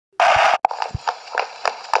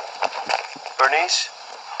Bernice,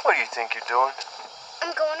 what do you think you're doing?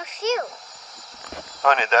 I'm going with you.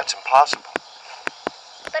 Honey, that's impossible.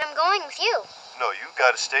 But I'm going with you. No, you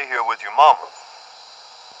gotta stay here with your mama.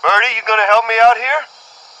 Bertie, you gonna help me out here?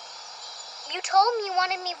 You told me you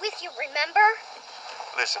wanted me with you, remember?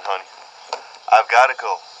 Listen, honey, I've gotta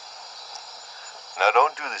go. Now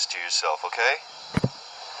don't do this to yourself, okay?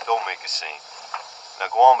 Don't make a scene. Now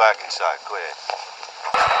go on back inside, go ahead.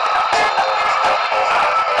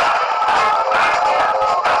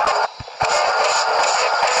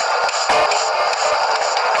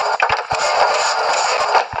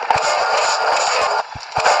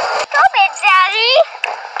 Stop it, Daddy!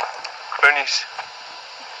 Bernice,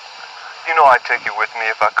 you know I'd take you with me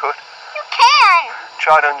if I could. You can!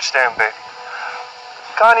 Try to understand, baby.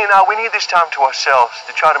 Connie and I, we need this time to ourselves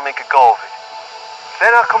to try to make a go of it.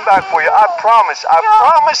 Then I'll come back for you. I promise. I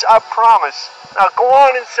promise. I promise. Now go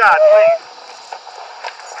on inside, please.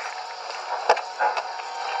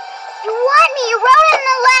 You want me. You wrote it in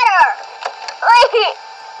the letter. Please,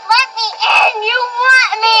 let me in. You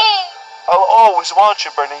want me. I'll always want you,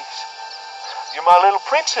 Bernice. You're my little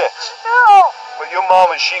princess. No. But your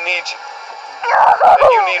mama, she needs you. And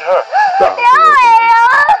you need her. No, I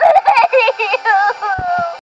don't.